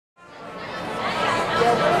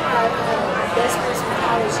This person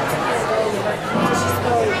college, she's here earlier, so she's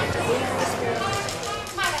going.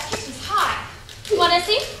 My, that kitchen's hot. You want to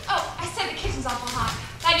see? Oh, I said the kitchen's awful hot.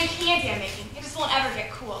 That new candy I'm making, it just won't ever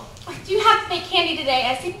get cool. Do you have to make candy today?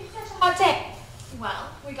 I see it's such a hot day. Well,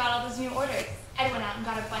 we got all those new orders. Ed went out and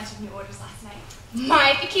got a bunch of new orders last night.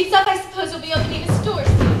 My, if it keeps up, I suppose we'll be opening a store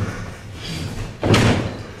soon.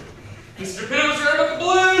 Mr. Pitt was right about the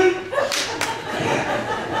balloon!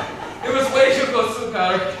 It was way too close to the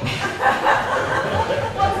powder. What's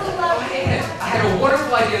the love? I had a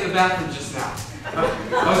wonderful idea in the bathroom just now. I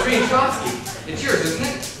was reading Trotsky. It's yours, isn't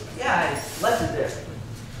it? Yeah, I left it there.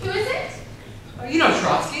 Who is it? You know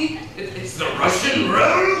Trotsky. It's the Russian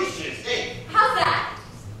Revolution. Hey, How's that?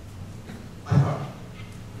 my car.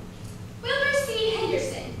 Wilbur C.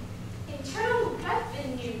 Henderson, Internal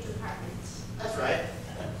Revenue Department. That's right.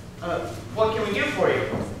 What can we do for you?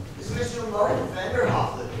 Is Mr. Martin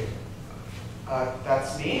Vanderhoff live here?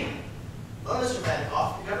 That's me. Well, Mr.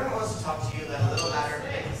 Vanderhoff, the government wants to talk to you about a little matter of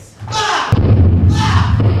business.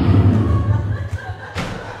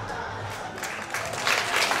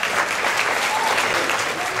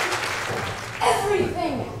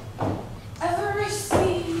 Everything ever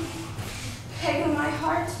received peg in my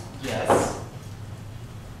heart. Yes.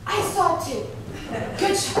 I saw it too.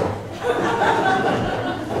 Good job.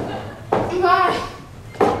 My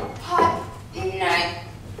hot night.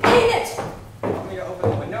 Ain't it? Want me to open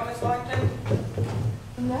the window, Miss Wellington?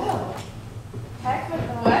 No. Heck with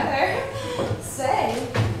the weather. Say,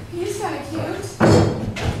 he's kind of cute.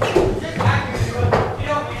 Get back here, Sheila. You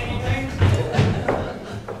don't mean anything.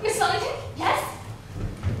 Miss Wellington? Yes?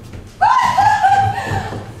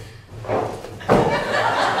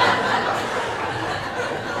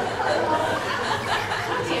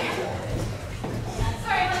 Oh dear.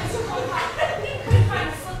 Sorry, I'm so hot. I couldn't find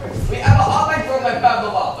the slippers. We have a hotline from my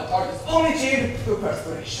Pavlova, but art is only achieved through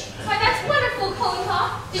perspiration. Why, that's wonderful, Kolnikov.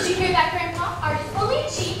 Did you hear that, Grandpa? Art is only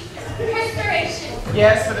achieved through perspiration.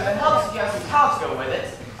 Yes, but if it helps if you have some cow to go with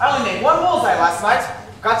it. I only made one bullseye last night.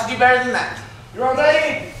 Got to do better than that. You're all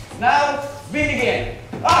ready? Now, speed again.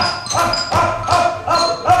 Up, up, up, up,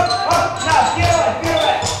 up, up, up. Now, get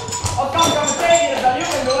away. I'll come take you, but you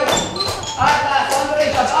can do it. Alright, lads, under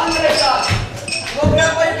shot. Look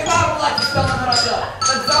at what you got, Alex, still in Russia.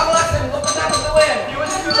 Let's drop Alex and look at that with the wind. You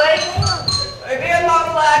was too late. If we had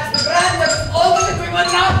not relaxed, the grand over if we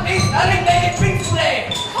would not be starting making things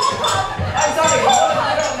today. I'm sorry, hold on,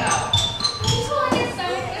 I don't now.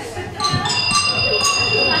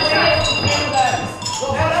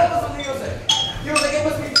 Well, what else was the music? Music, it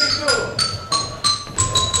must be big too.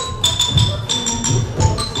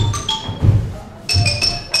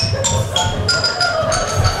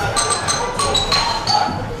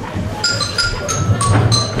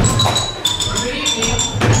 Good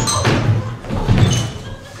evening.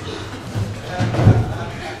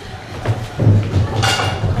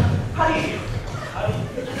 How do you do?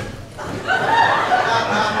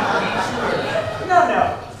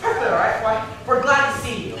 No. Perfectly all right. Why, we're glad to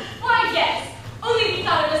see you. Why, yes. Only we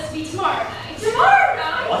thought it was to be tomorrow night. Tomorrow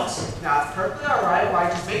night? What? Now, it's perfectly all right. Why,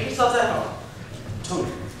 just make yourselves at home.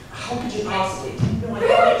 Tony, how could you possibly? Really,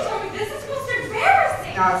 Toby, this is most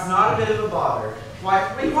embarrassing. Now, it's not a bit of a bother.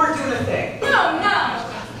 Why, we weren't doing a thing. No.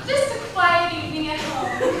 Just a quiet evening at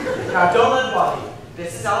home. Now, don't let it bother you.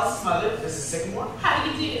 This is Alice's mother, Mrs. Sycamore. How do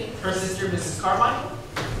you do? Her sister, Mrs. Carmichael.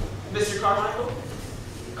 Mr. Carmichael.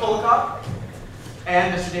 Kolnikov.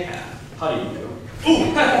 And Mr. Dick. How do you do?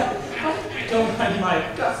 Ooh! Don't mind my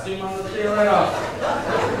costume on the tail right off.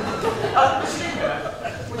 Mr. Dick,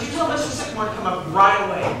 would you tell Mr. Sycamore to come up right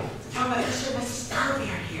away? Tell him that Mr. and Mrs. Darby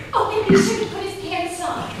are here. Oh, and be sure to put his pants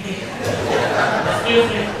on. Excuse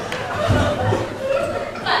me.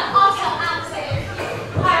 But I'll tell Alex later.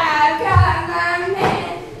 I've got my man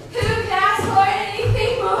who can ask for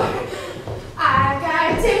anything more. I've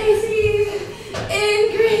got daisies in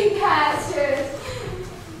green pastures.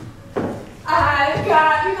 I've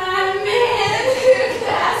got my man who can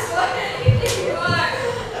ask for anything more.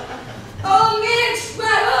 Oh, Mitch,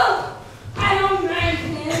 Rebel, I don't mind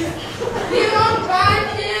him. You don't find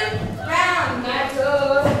him round my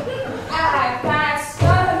door. I've got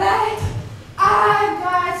starlight. I've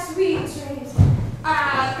got sweet dreams.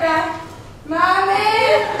 I've got my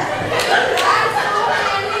man. That's for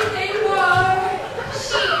anything more.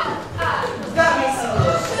 That makes it a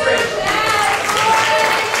little strange. That's for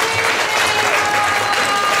anything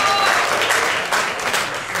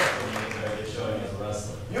more. Showing as a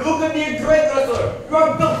wrestler. You could be a great wrestler. You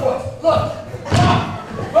are built